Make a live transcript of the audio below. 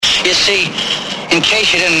You see, in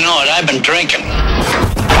case you didn't know it, I've been drinking.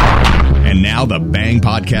 And now the Bang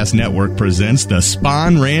Podcast Network presents the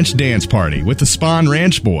Spawn Ranch Dance Party with the Spawn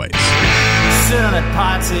Ranch Boys.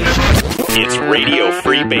 It's Radio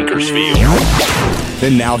Free Bakersfield.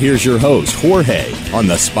 And now here's your host, Jorge, on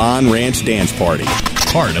the Spawn Ranch Dance Party,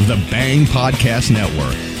 part of the Bang Podcast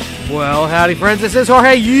Network. Well, howdy, friends. This is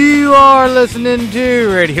Jorge. You are listening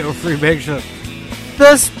to Radio Free Bakersfield,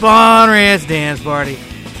 the Spawn Ranch Dance Party.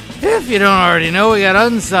 If you don't already know, we got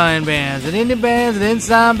unsigned bands and indie bands and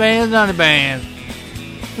unsigned bands and other bands.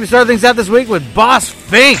 We start things out this week with Boss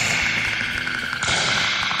Fink.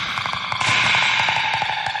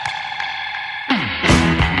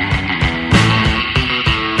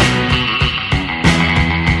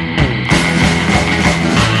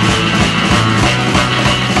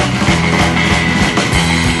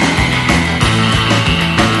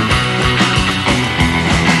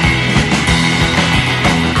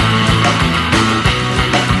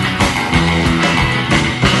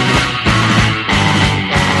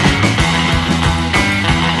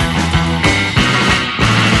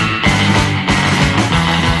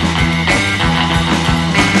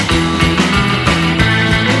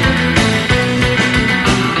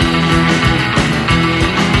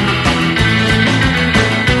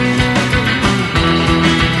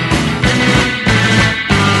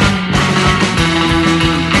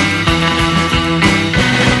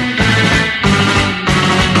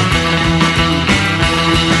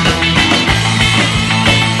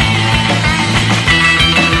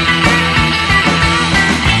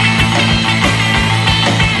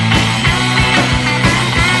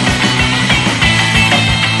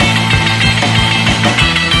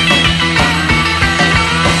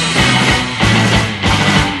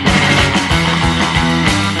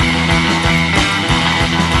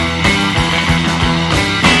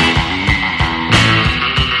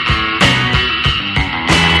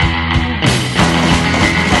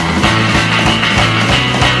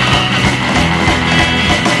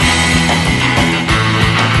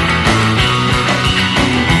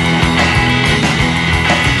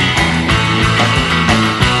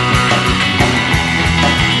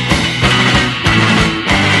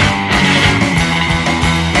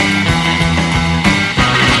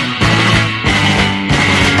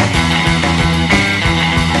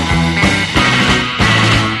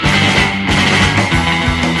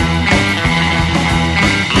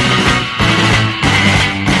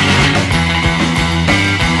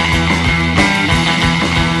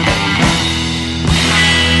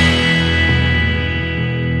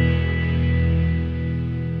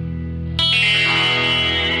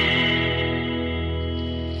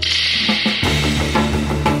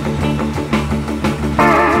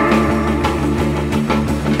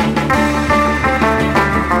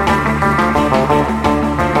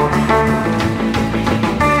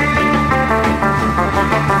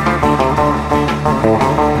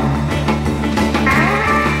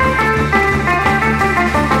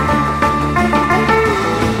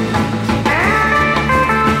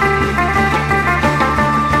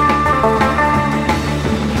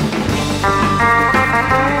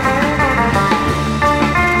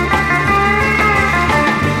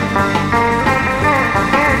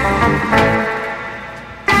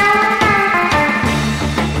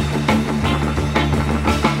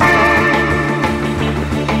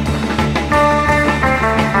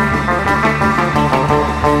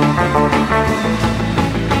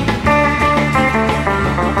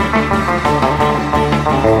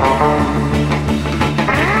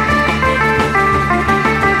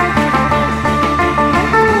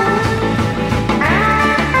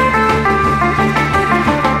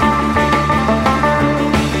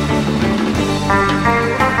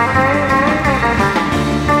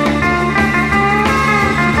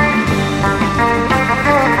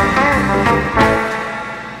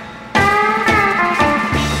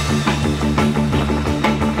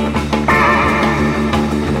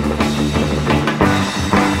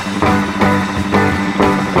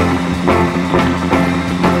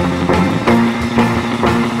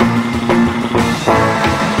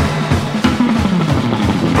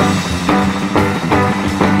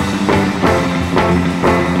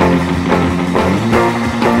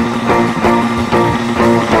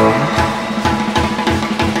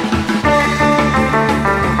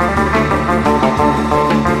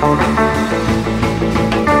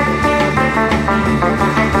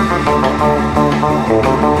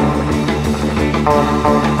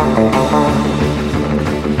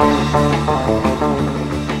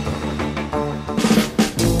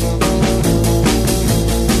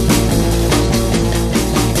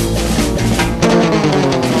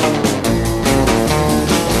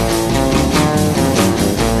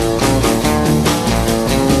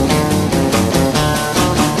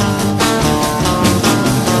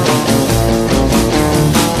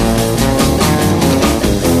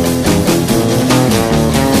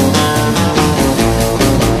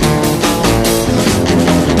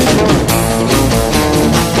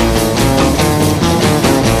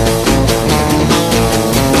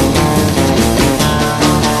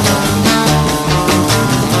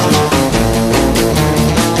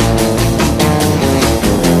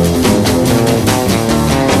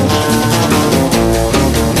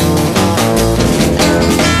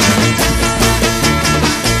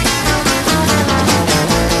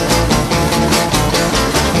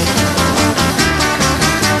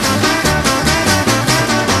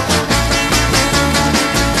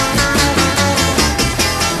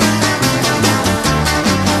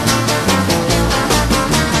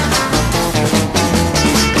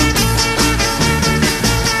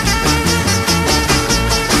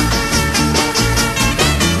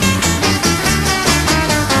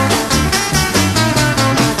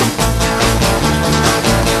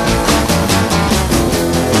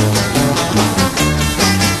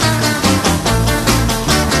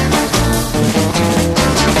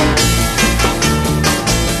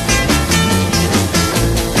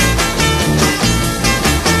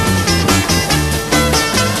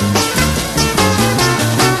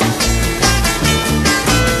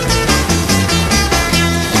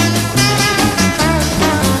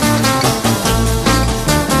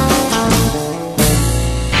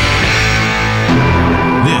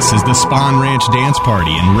 Spawn Ranch Dance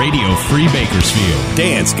Party in Radio Free Bakersfield.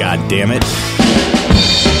 Dance, goddammit.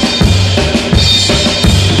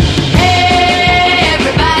 Hey,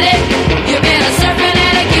 everybody, you've been a surfing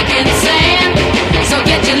and a kicking sand. So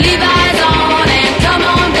get your Levi's on and come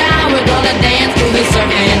on down. We're gonna dance to the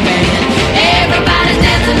surfing band. Everybody's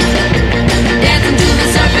dancing, dancing to the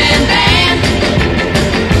surfing band.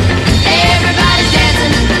 Everybody's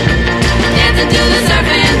dancing, dancing to the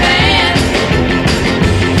surfing band.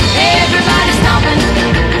 Everybody's stomping,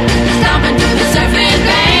 stomping to the surfing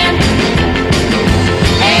band.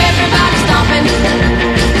 Everybody's stomping,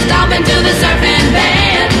 stomping to the surfing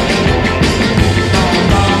band.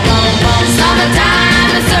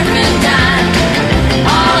 Summertime and surfing time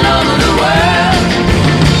all over the world.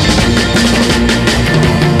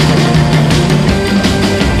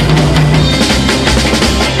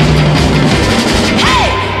 Hey,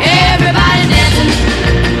 everybody dancing,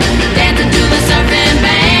 dancing to the surfing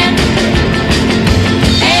band.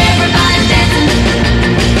 Everybody's dancing,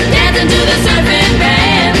 dancing to the surfing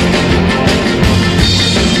band.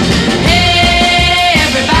 Hey,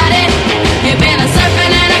 everybody, you've been a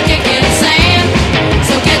surfing and a kicking sand.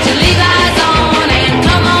 So get your Levi's on and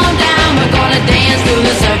come on down. We're gonna dance to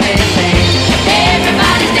the surfing band.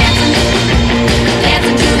 Everybody's dancing,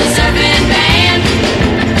 dancing to the surfing band.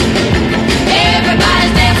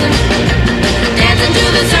 Everybody's dancing, dancing to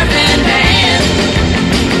the surfing band.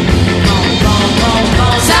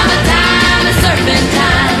 Summertime and surfing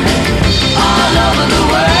time all over the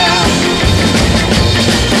world.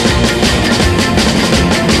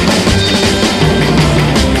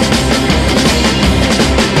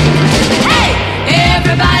 Hey,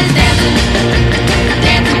 everybody's dancing,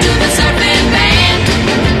 dancing to the surfing band.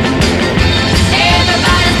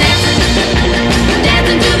 Everybody's dancing,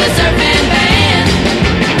 dancing to the surfing band.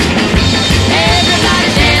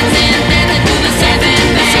 Everybody's dancing, dancing to the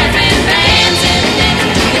surfing band.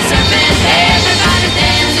 Dancing to the surfing band. Everybody's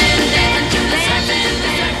dancing, dancing to the surfing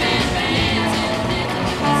band.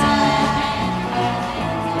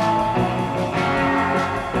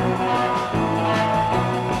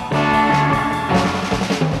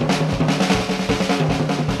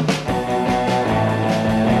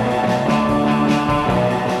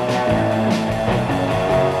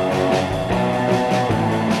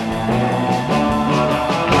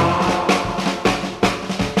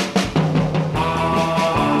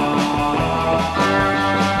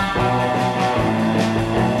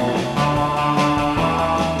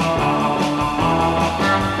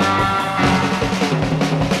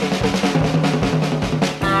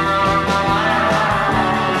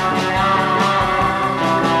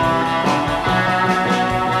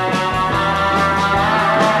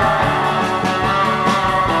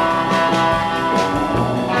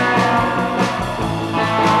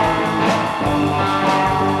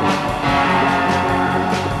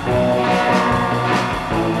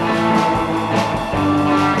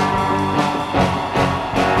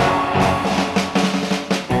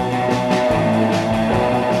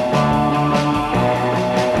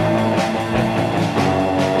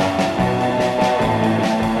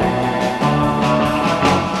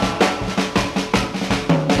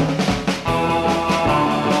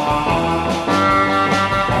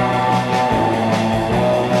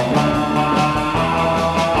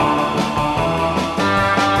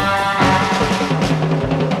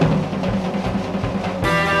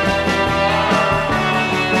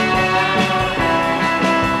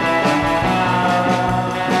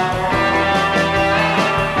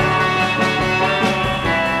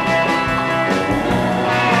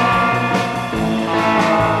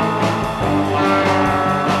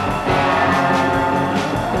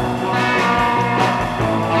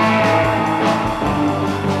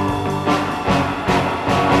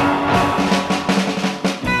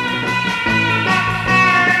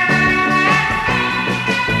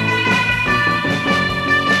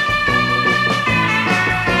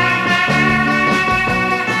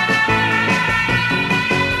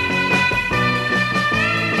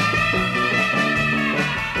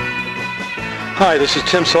 Hi, this is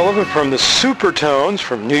Tim Sullivan from the Supertones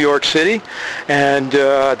from New York City, and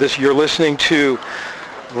you're listening to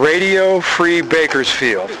Radio Free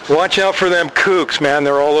Bakersfield. Watch out for them kooks, man.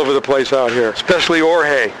 They're all over the place out here, especially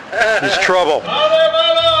Jorge. He's trouble.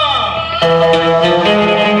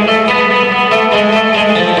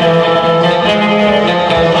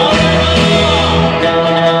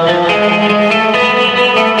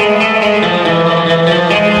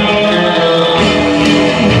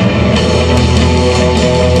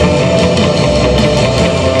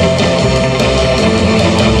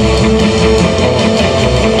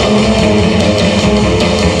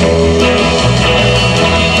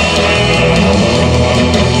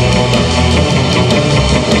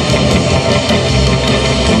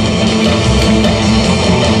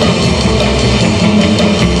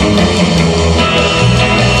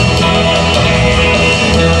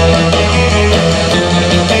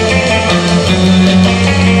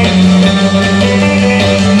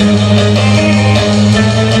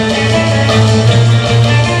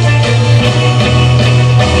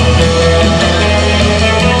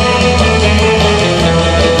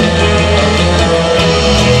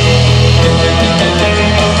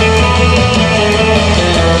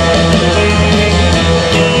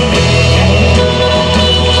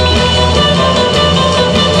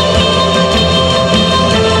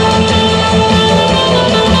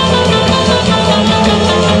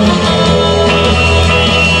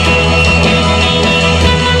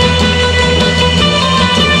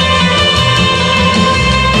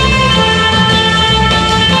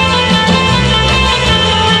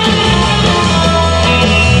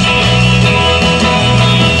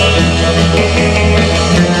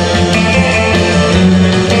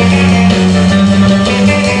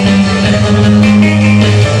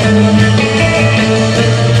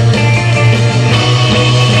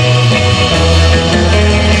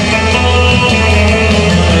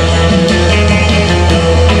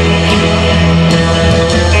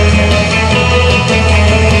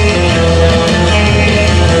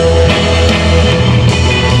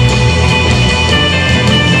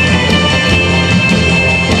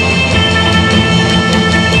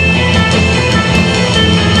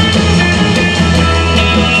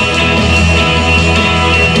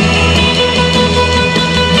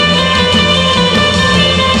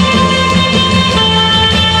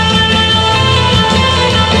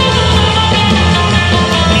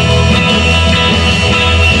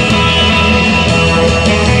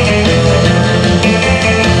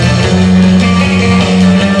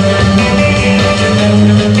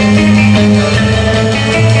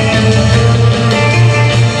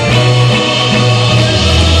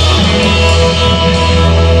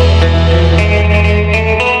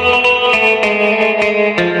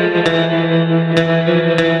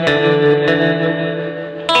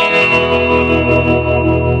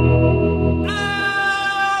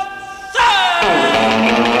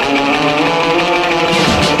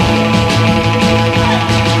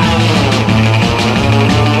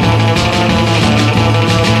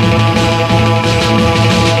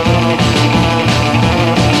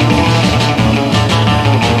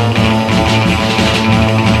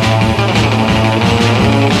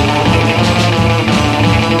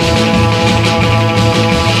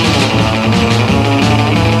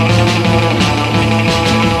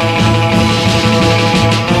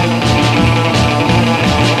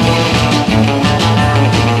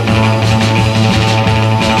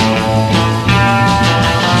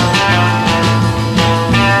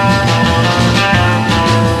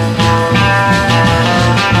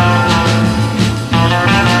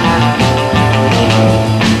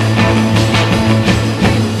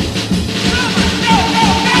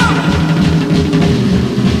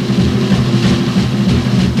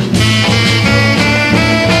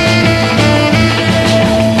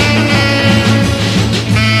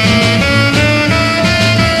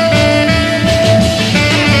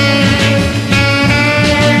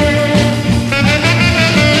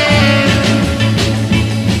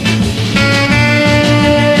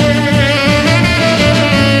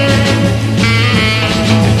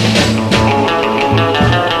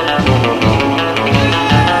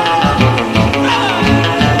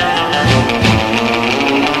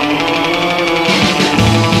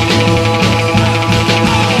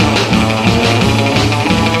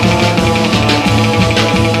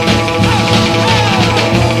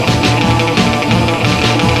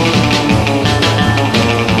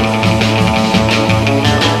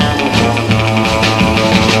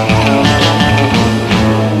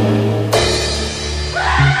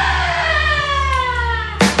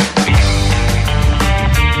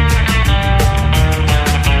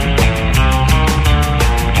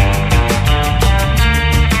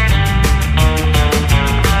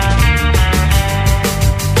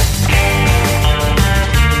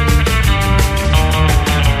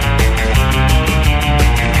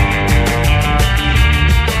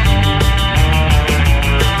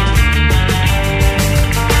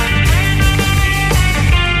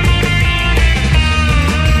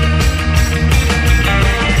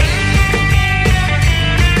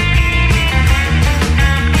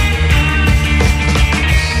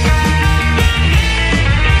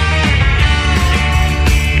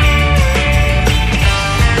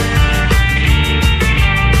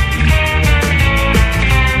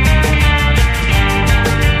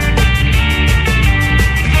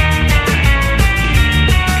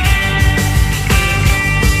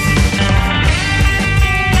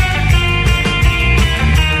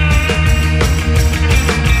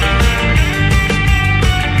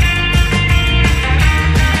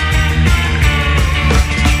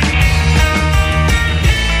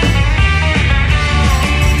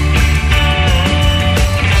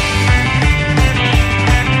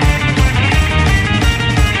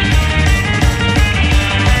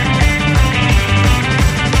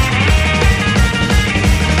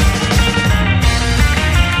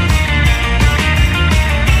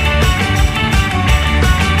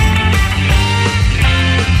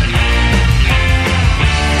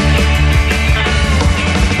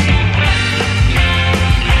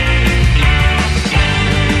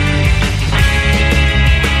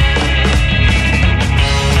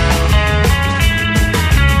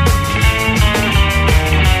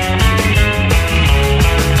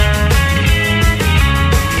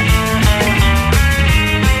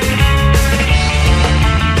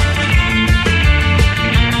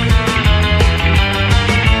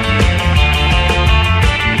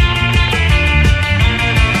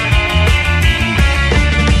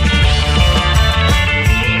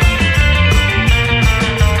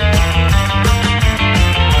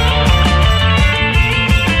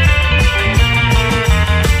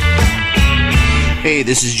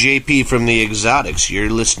 this is JP from the Exotics. You're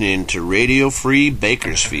listening to Radio Free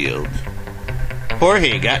Bakersfield.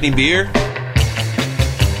 Jorge, got any beer?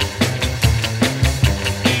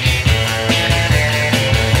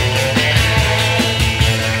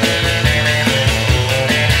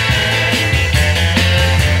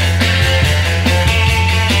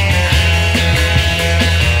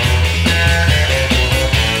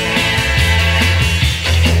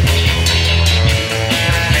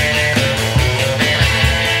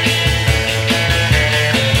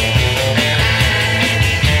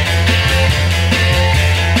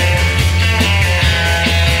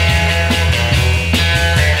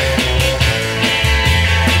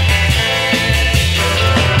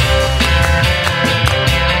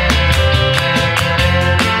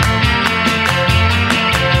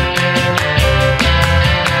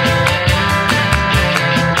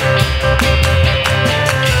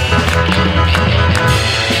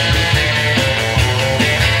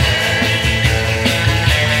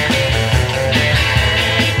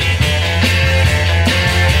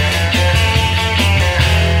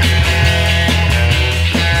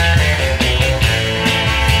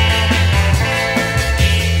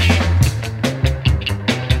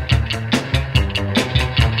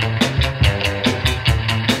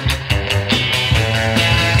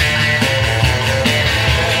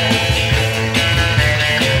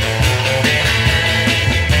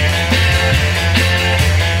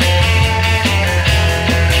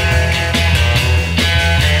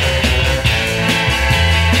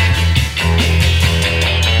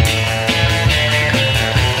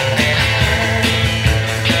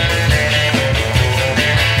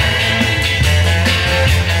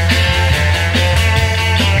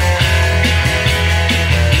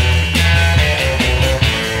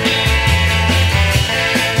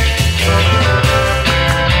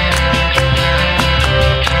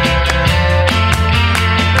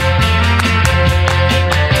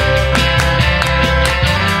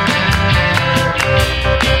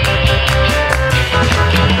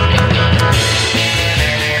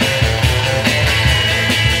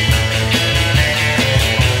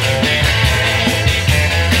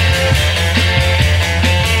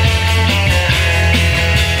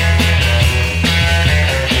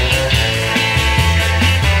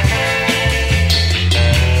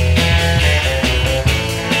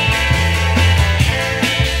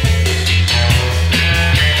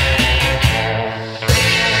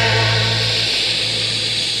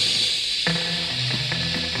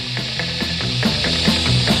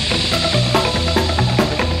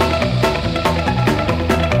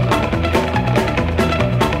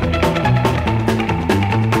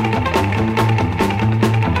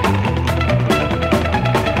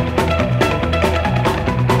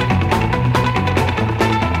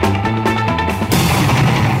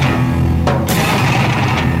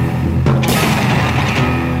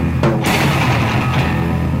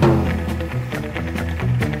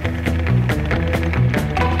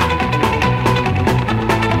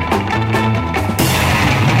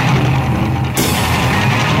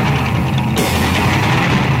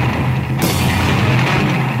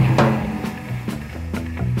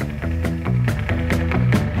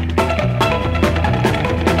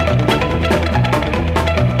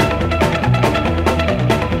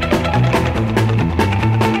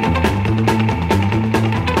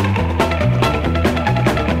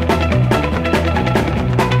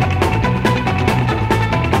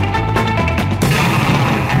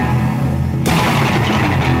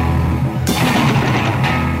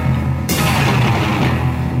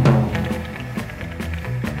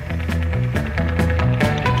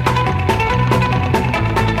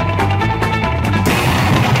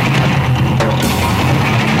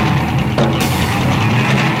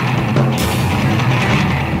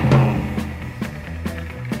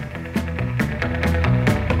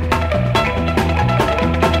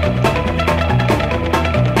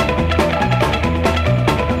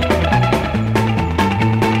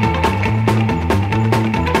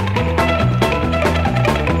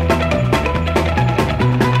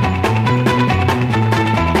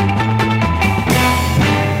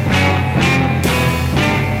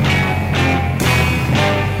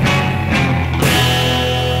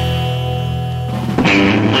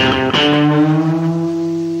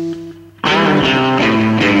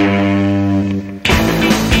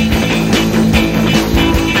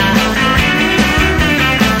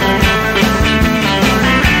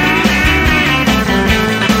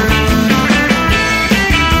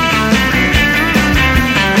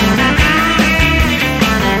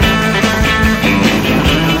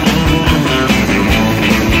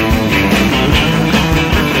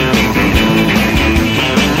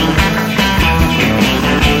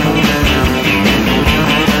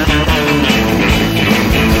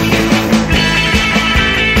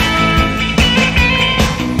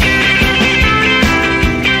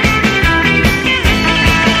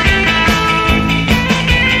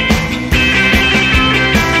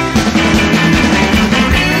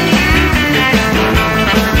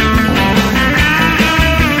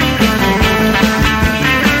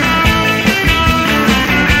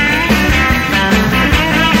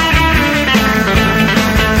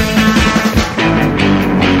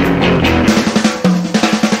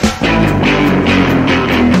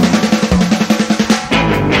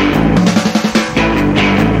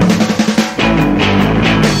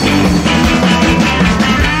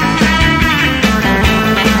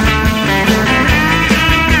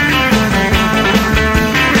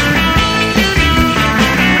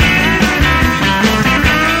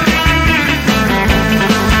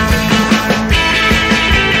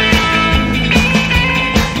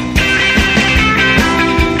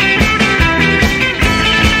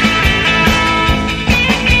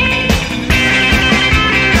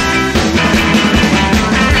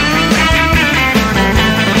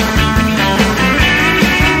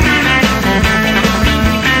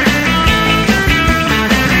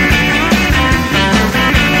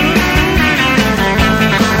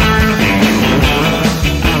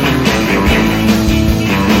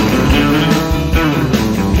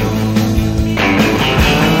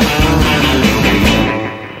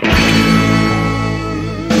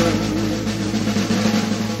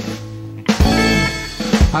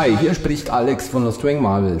 Hi, hier spricht Alex von den String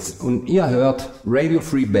Marvels und ihr hört Radio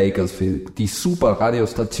Free Bakersfield, die super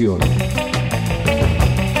Radiostation.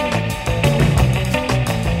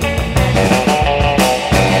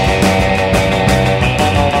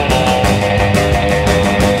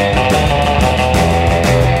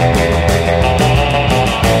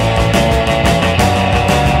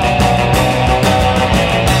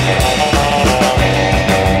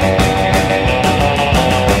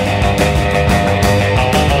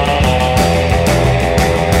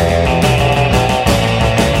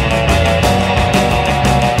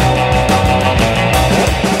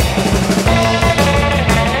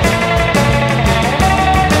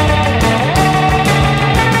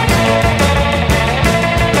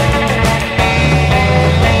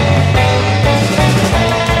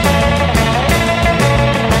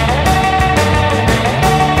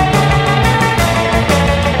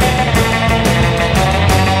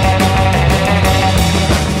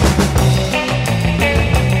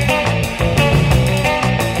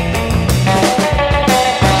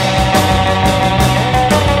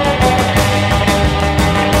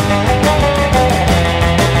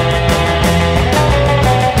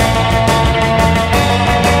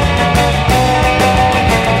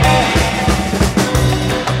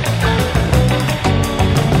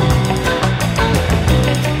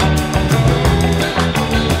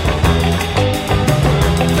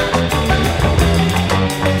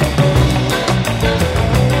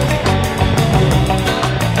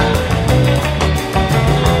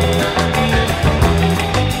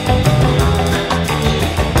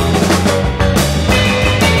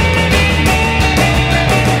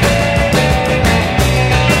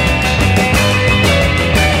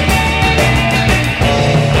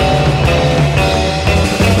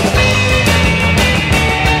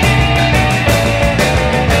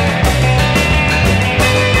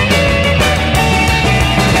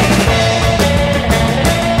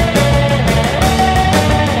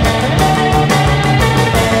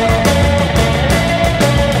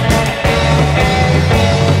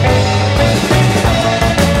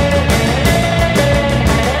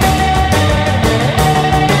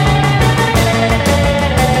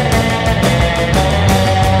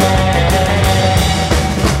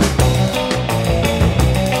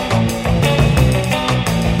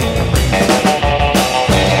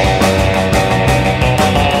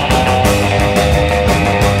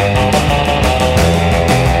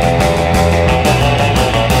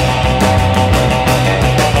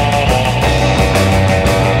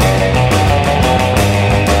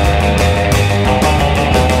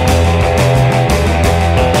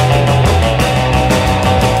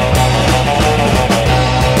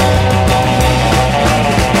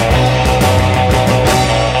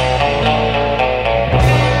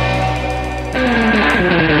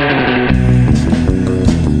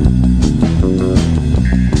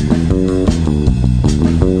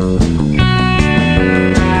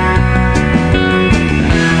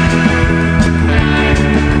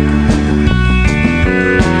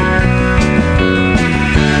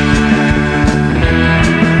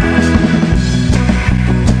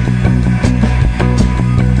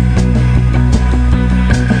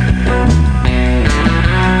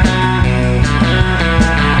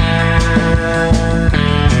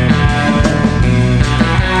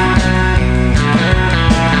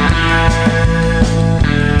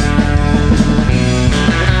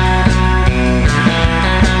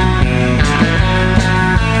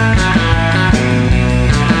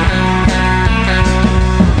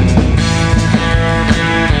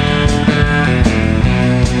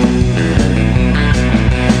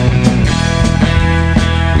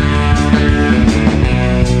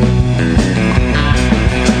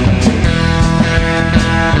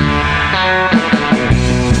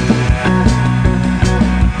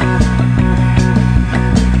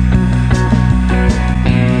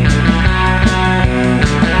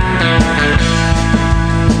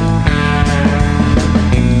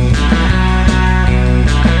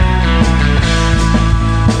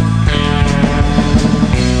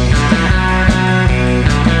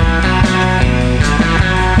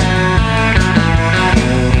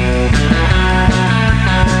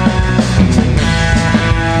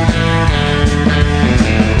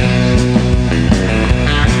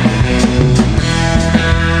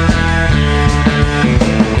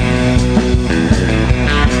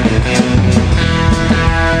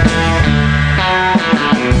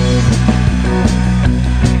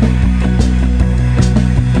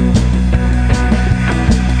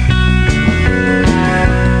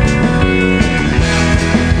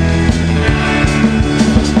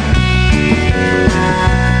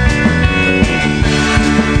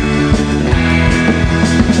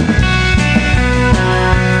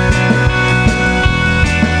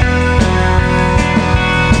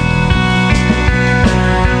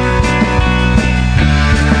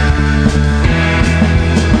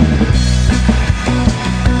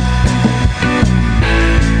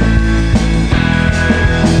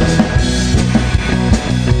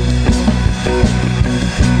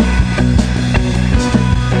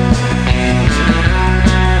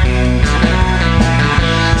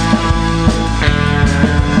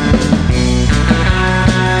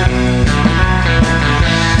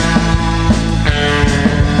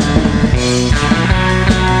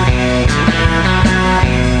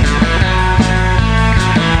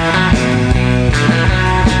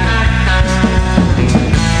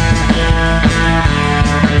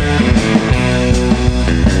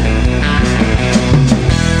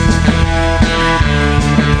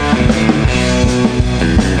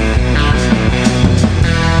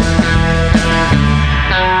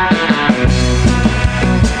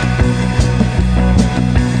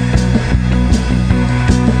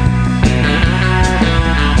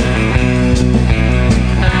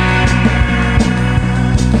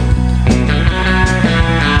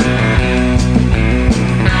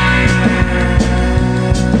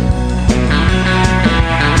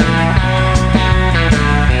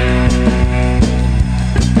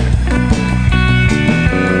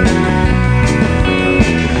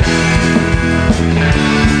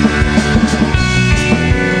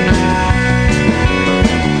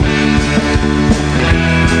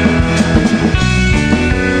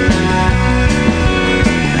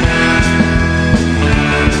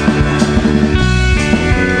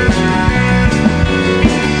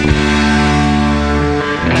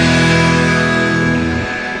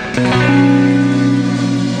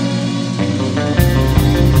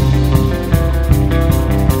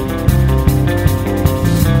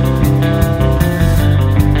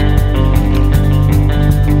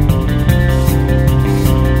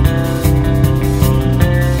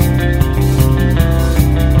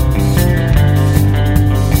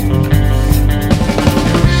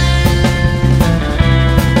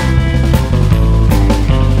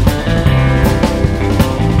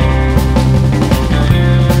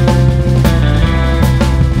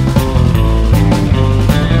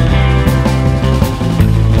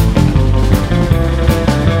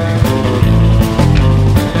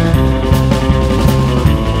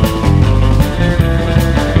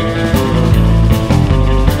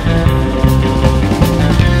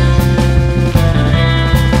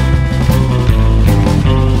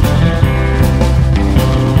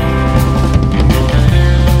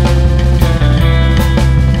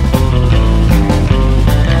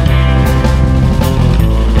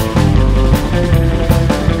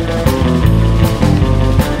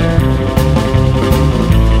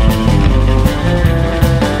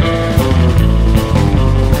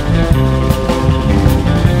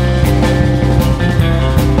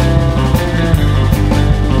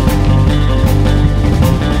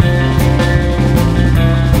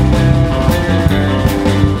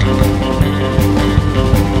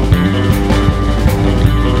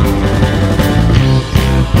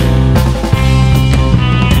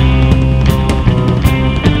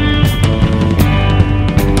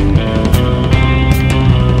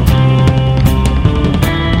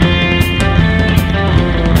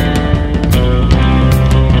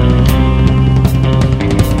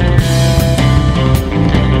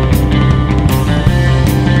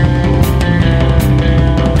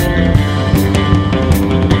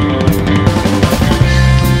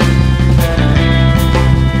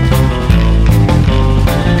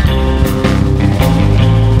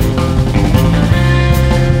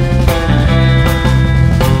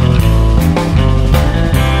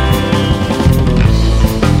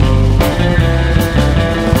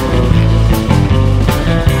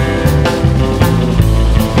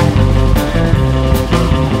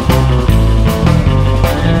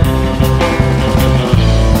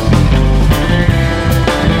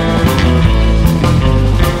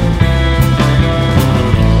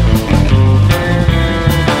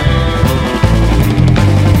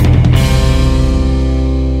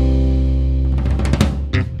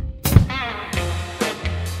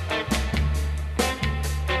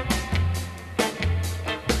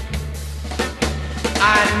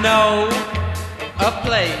 I know a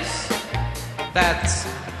place that's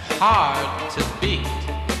hard to beat.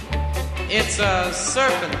 It's a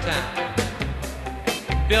surfing town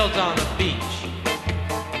built on a beach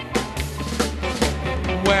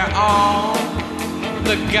where all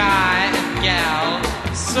the guy and gal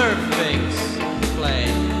surf things play.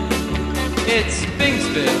 It's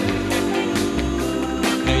Bakersfield,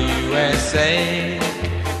 the USA.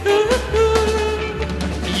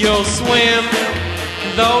 You'll swim,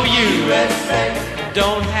 though you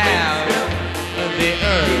don't have the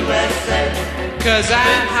earth. 'Cause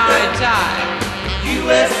at high tide,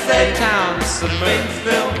 the town submerged.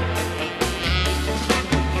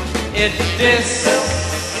 It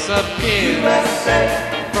disappears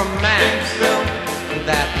from maps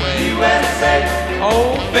that way.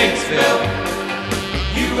 Oh, Bakersfield,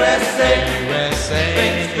 USA.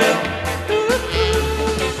 Bakersfield,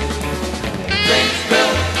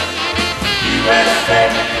 USA.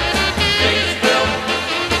 Bakersfield,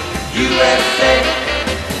 USA.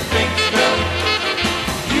 Bakersfield,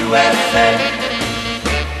 USA.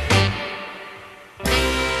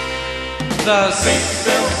 The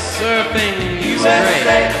surfing's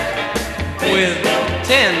great with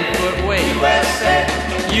 10-foot waves.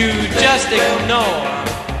 You just ignore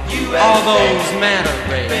all those manta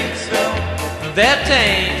rays. They're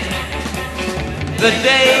tame. The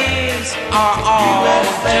days are all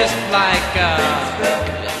just like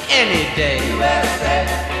any day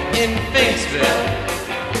in Bakersfield,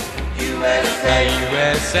 USA.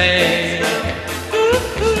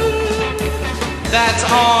 That's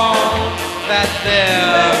all that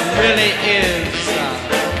there really is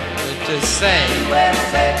to say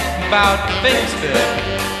about Bakersfield,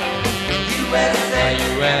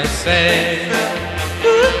 USA.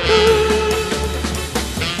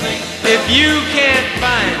 If you can't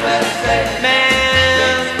find it,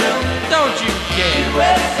 man, don't you care.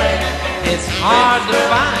 It's hard to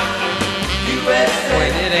find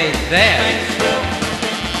when it ain't there.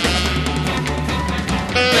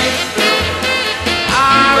 I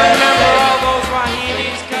remember all those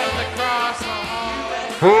Wahinis cutting across the hallway.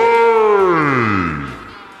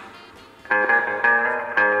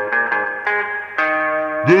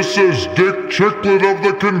 This is Dick Chiclet of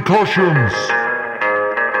the Concussions.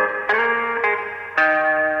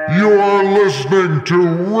 You are listening to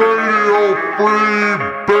Radio Free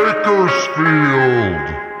Bakersfield.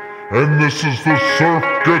 And this is the Surf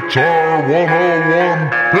Guitar 101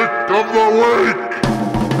 Pick of the Week.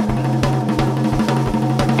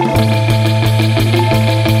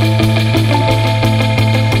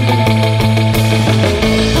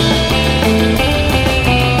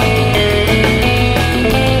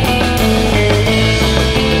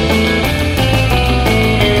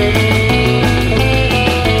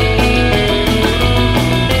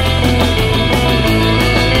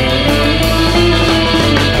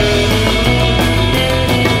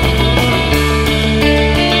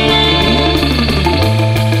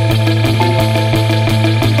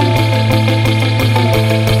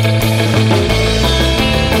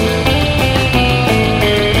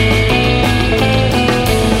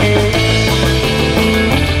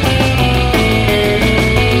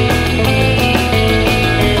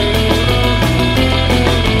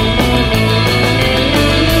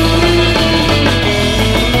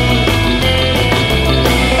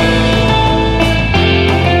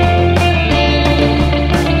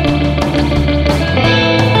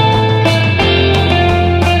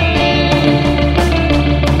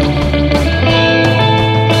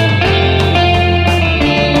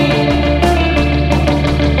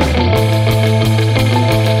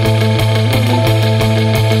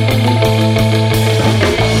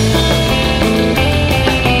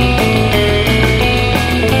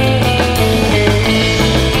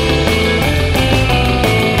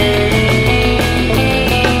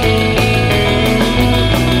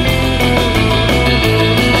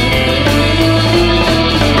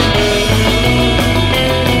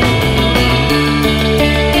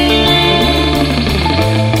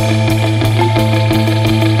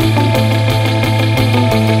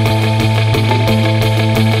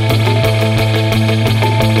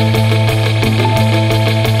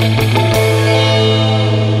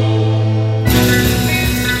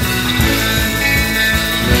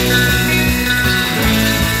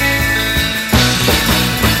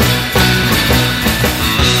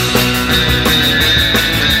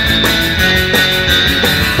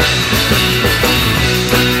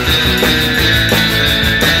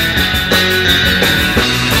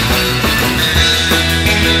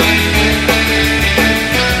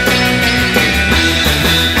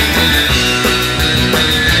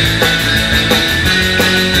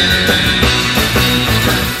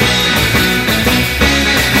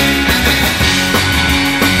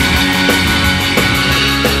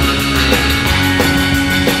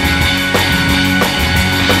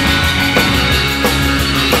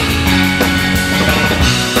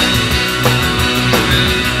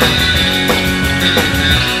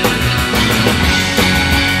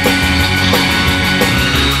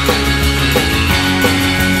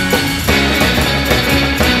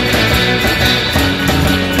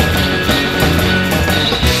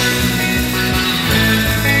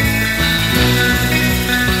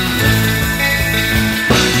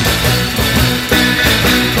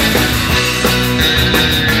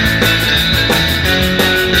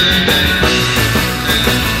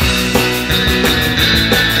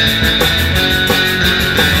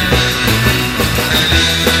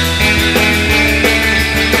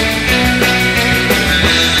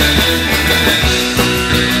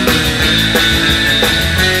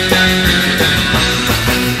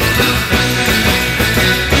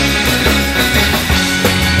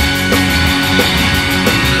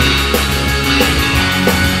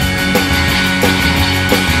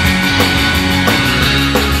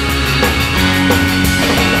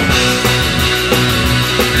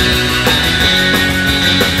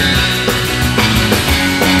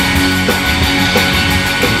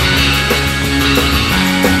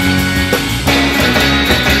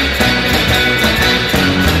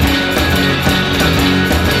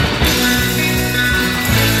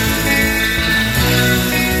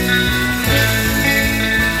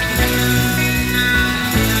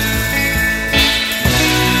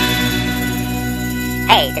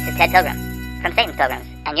 This is Ted Pilgrim from Satan's Pilgrims,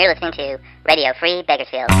 and you're listening to Radio Free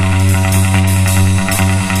Bakersfield.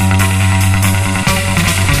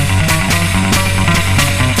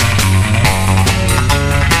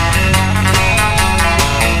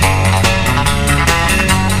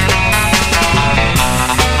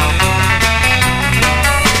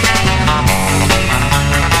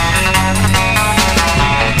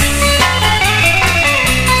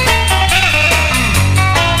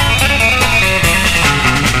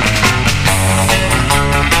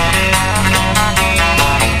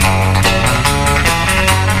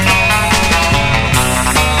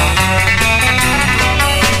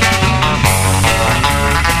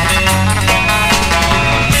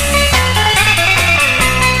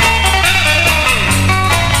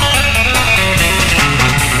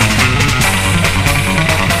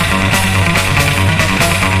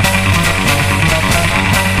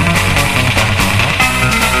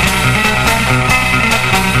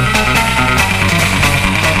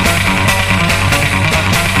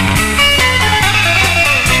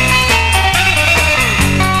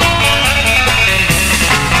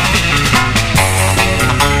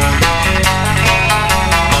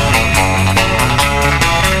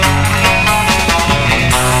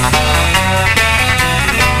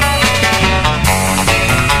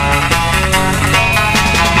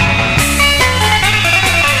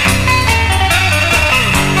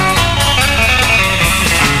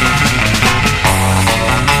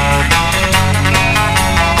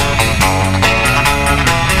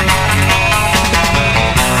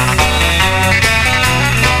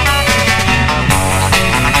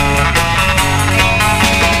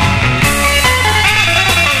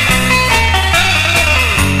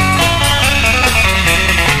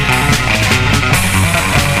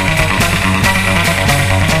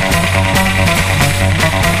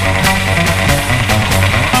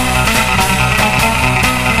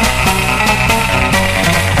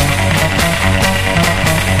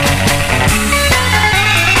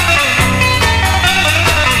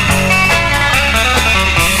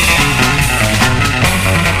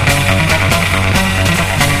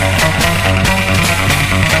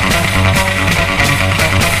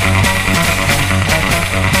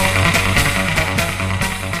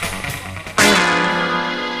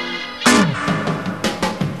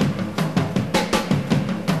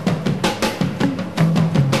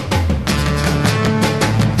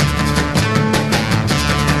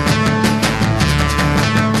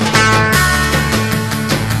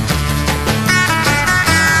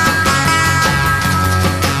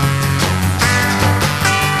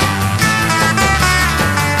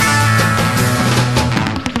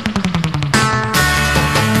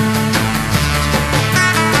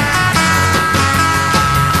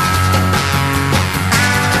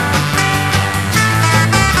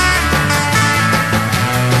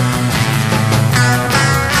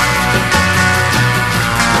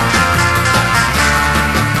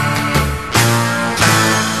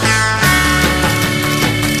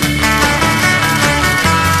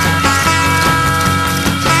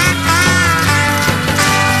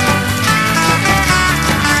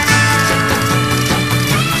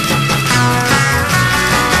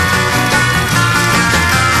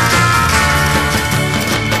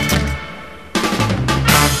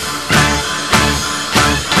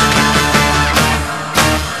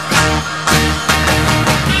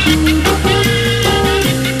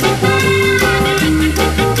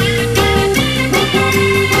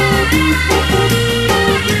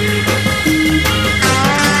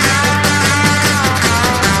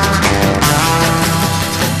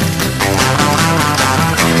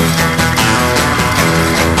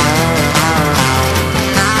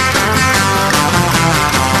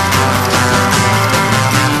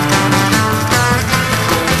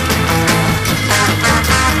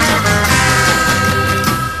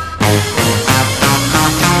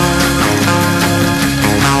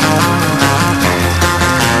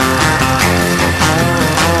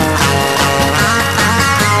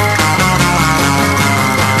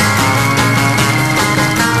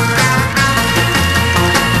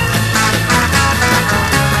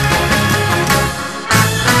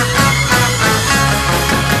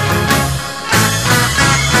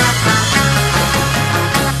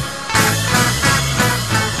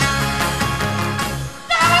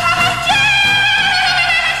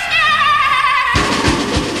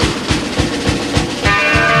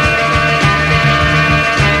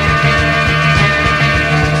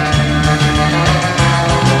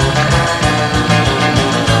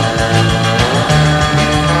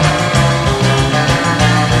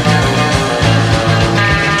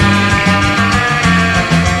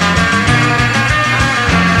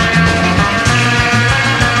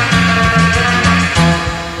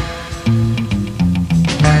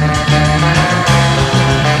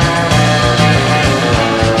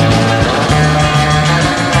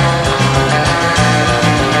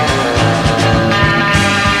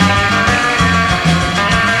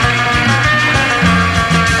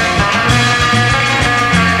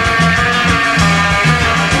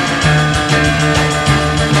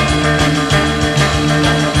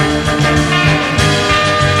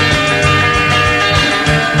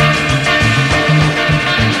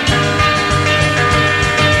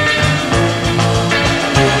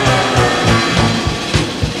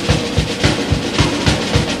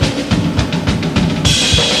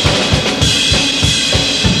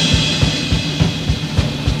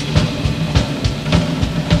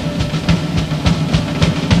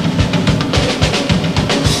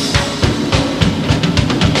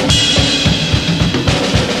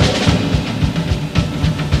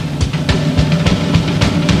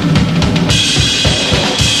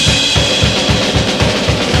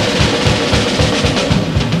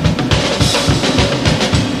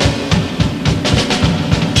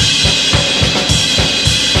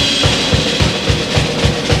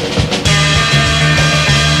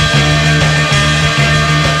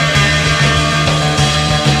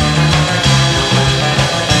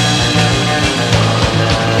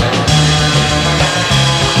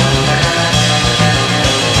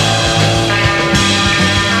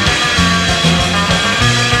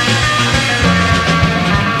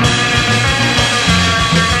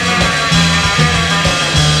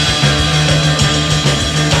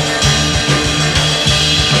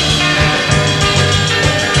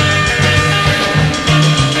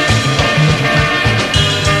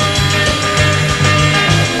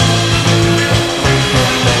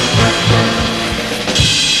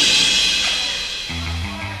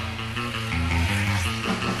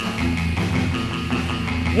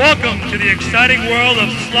 Welcome to the exciting world of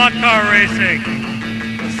slot car racing.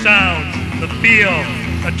 The sounds, the feel,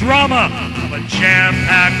 the drama of a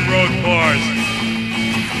jam-packed road course.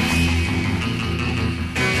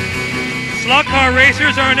 Slot car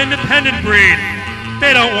racers are an independent breed.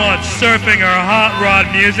 They don't want surfing or hot rod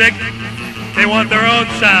music. They want their own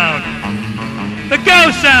sound. The Go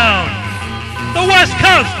Sound! The West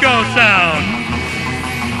Coast Go Sound!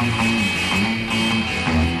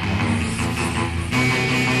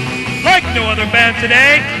 Like no other band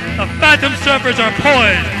today, the Phantom Surfers are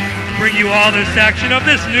poised to bring you all this action of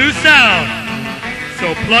this new sound.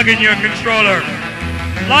 So plug in your controller,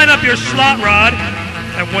 line up your slot rod,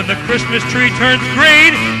 and when the Christmas tree turns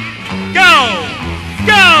green, go!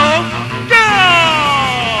 Go! Go!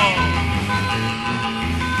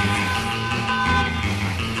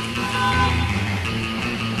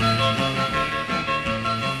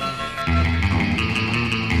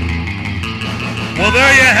 Well,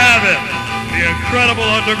 there you have it. The incredible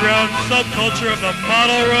underground subculture of the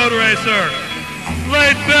model road racer.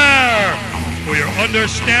 Laid bare for your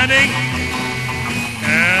understanding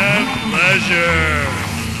and pleasure.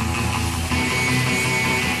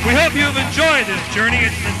 We hope you have enjoyed this journey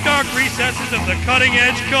into the dark recesses of the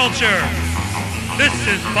cutting-edge culture. This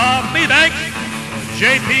is Bob Meebanks,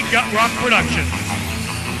 JP Gut Rock Productions.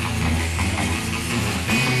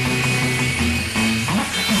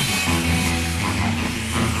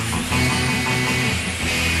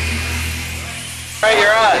 All right,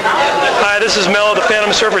 you're on. Hi, this is Mel of the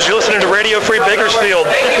Phantom Surfers. You're listening to Radio Free Bakersfield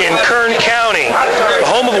in Kern County, the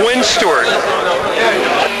home of Win Stewart.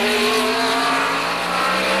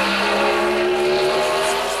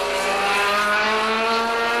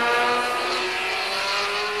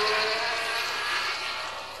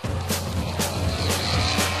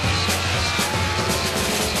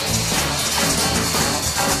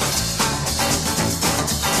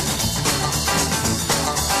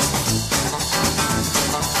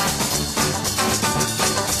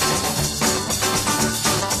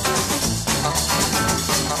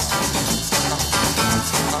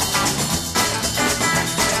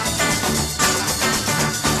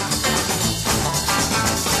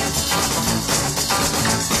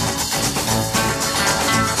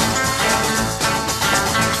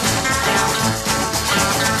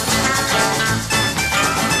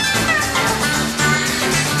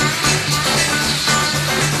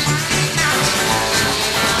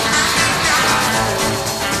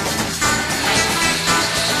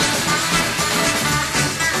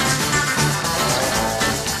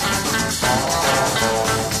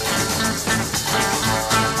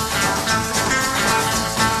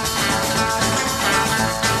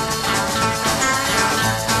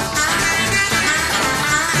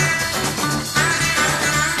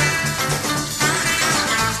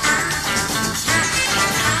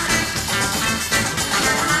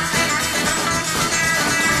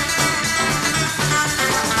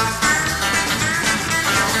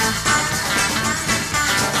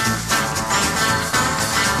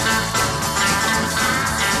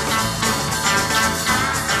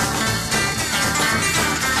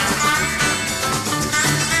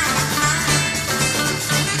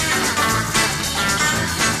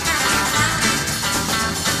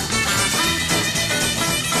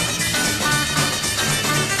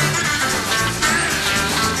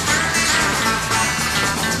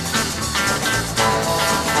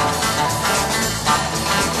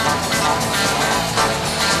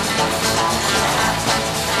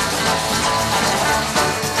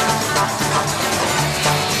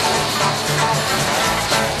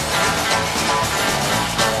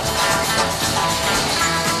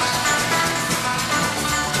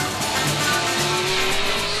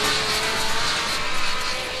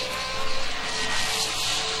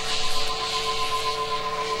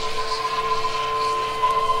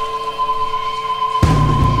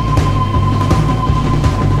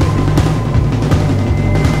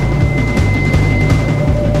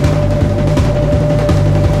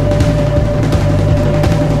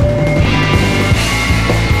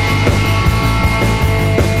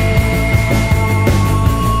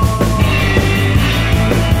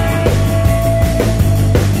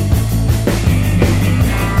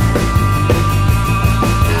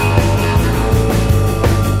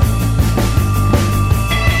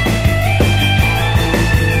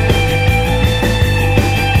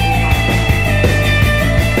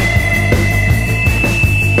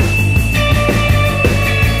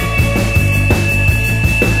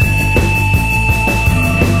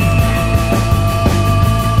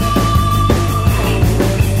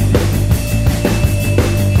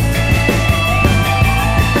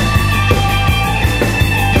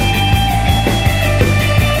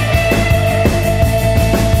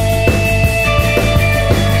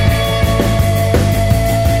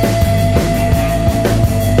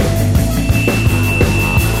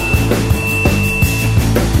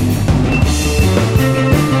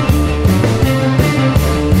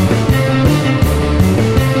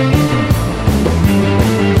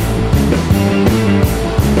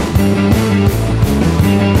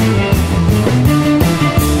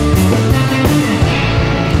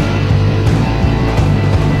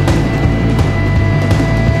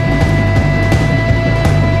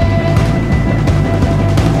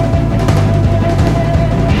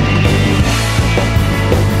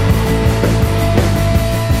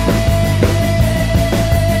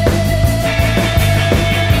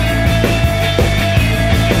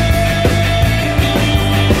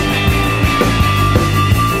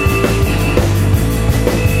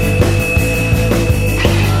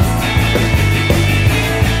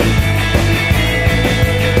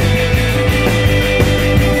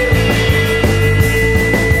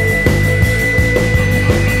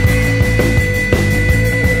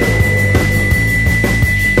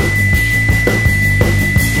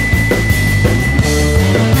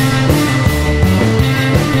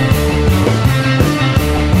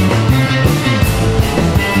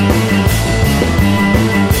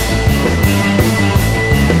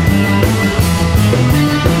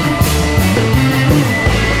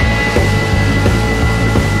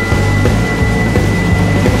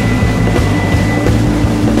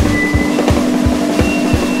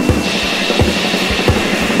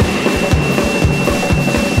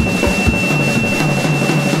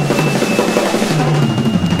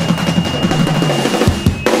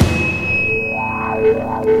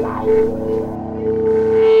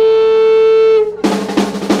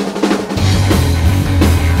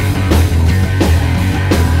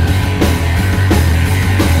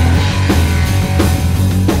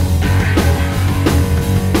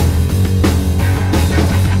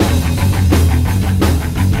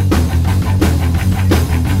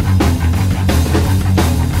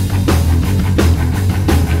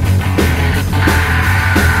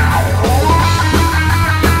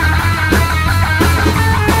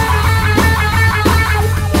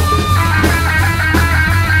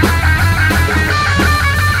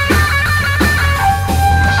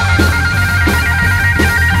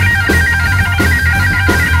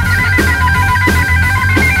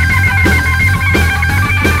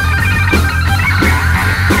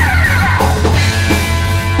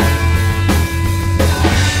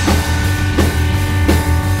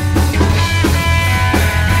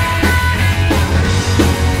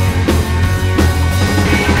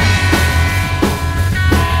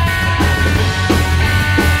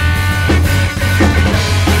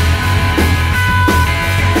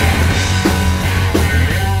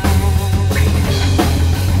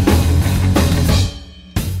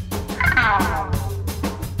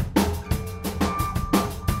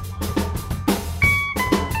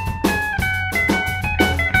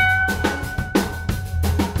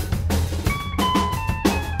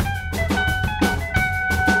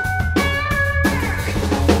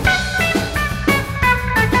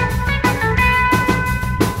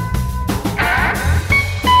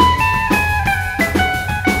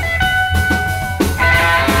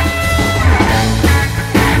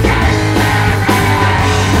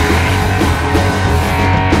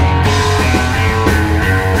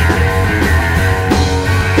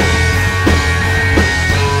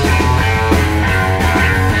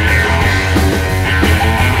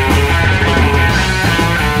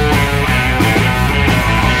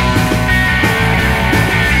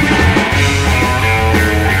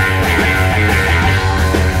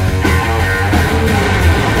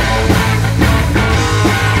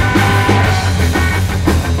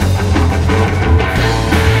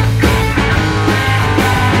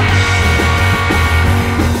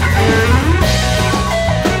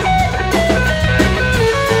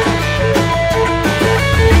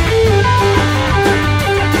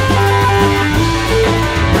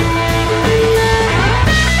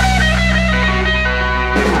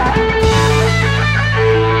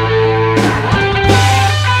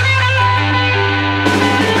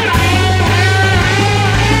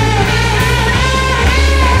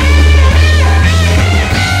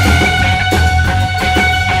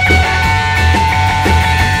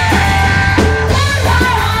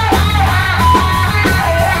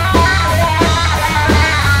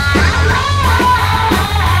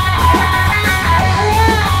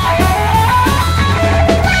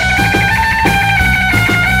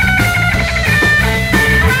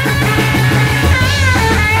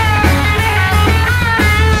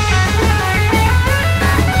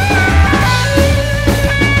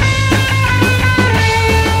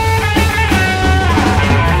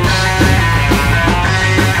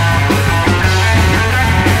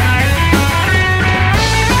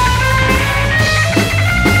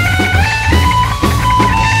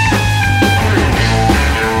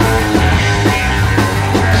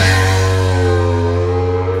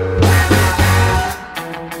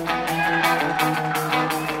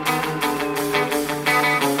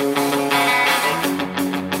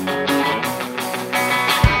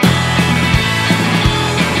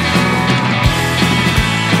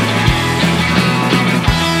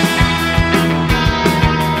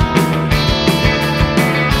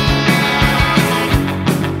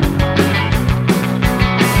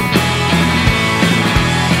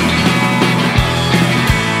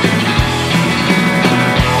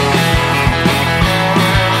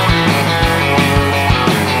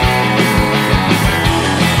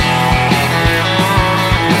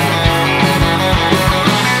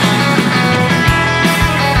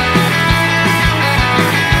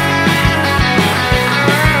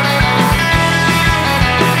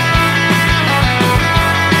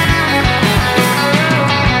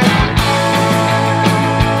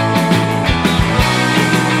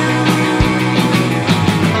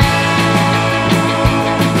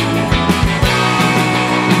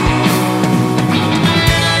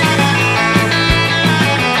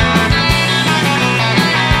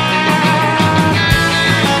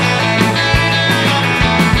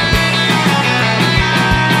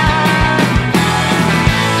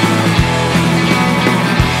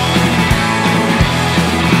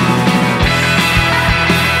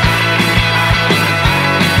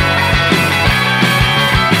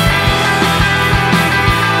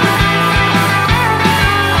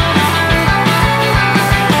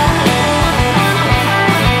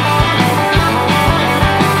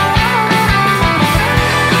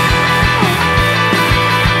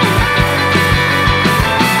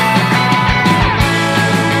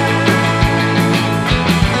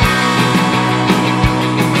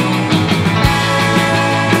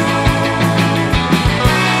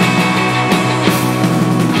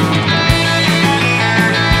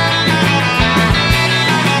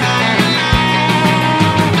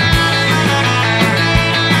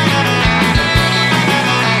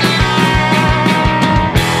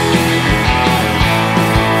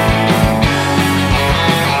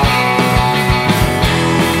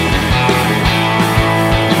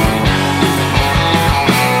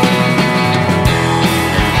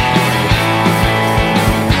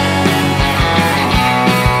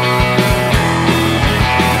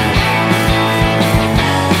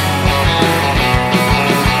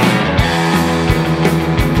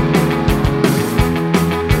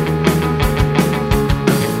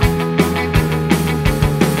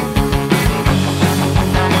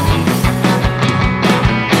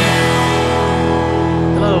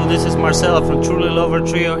 This is Marcel from Truly Lover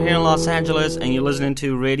Trio here in Los Angeles, and you're listening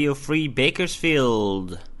to Radio Free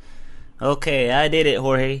Bakersfield. Okay, I did it,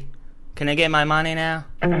 Jorge. Can I get my money now?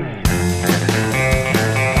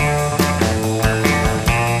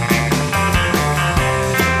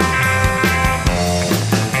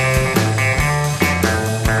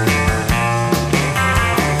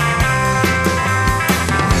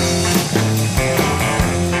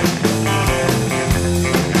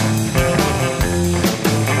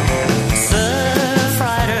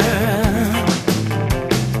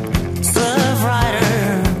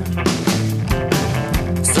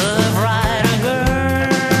 Surf rider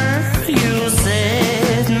girl, you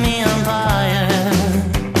said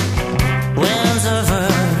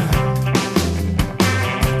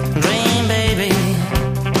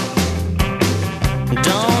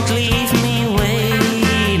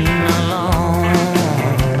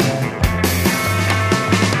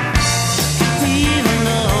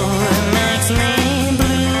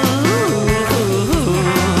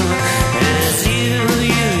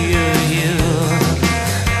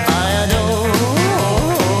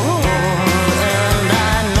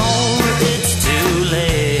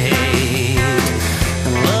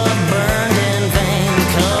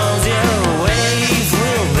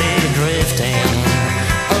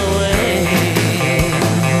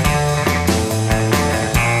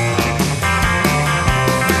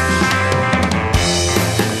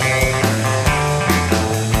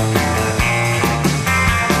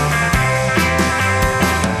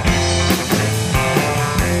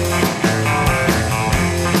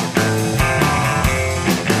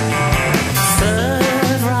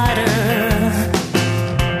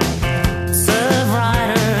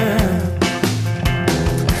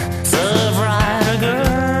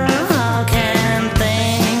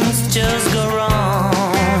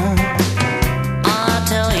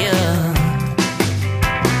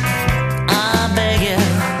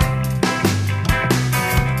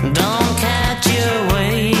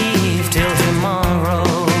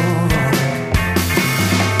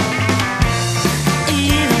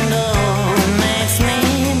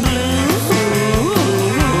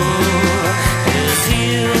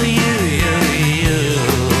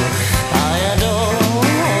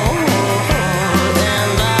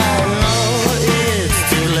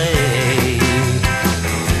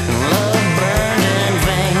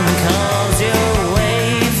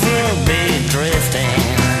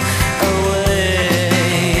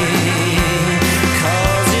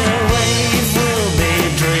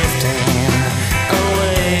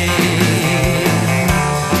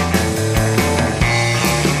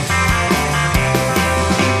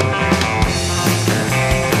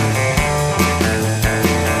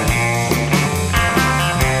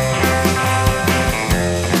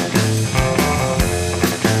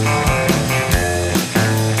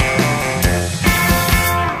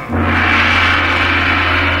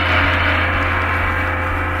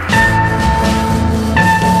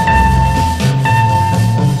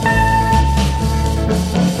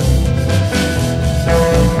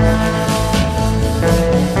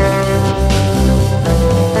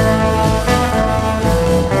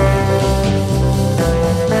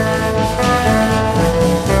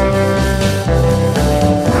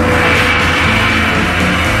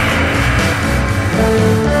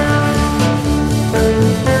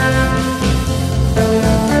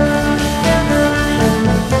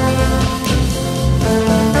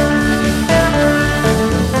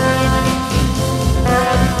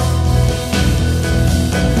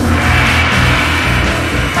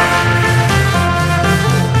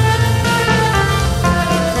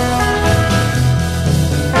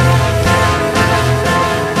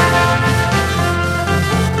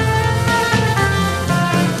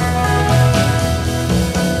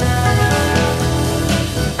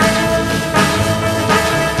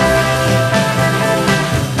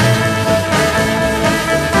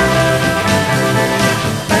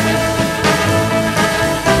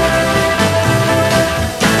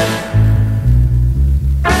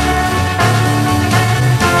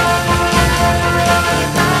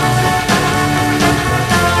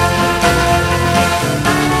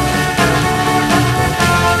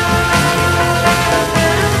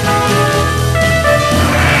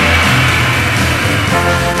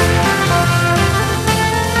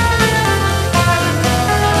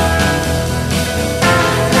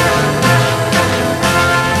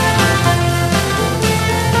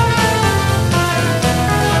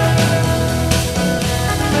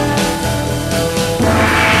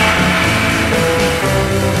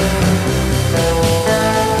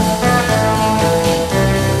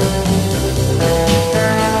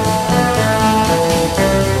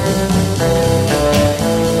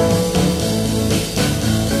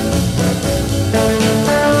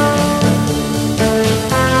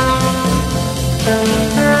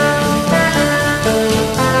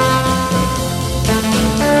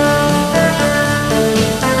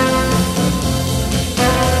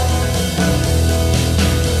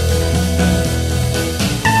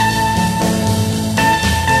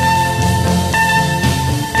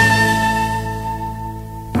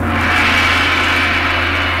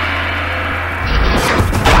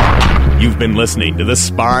been listening to the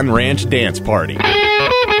Spawn Ranch Dance Party. Give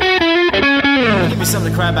me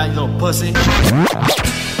something to cry about, you little pussy.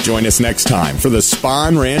 Join us next time for the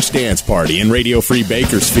Spawn Ranch Dance Party in Radio Free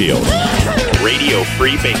Bakersfield. Radio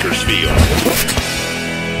Free Bakersfield.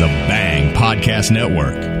 The Bang Podcast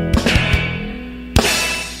Network.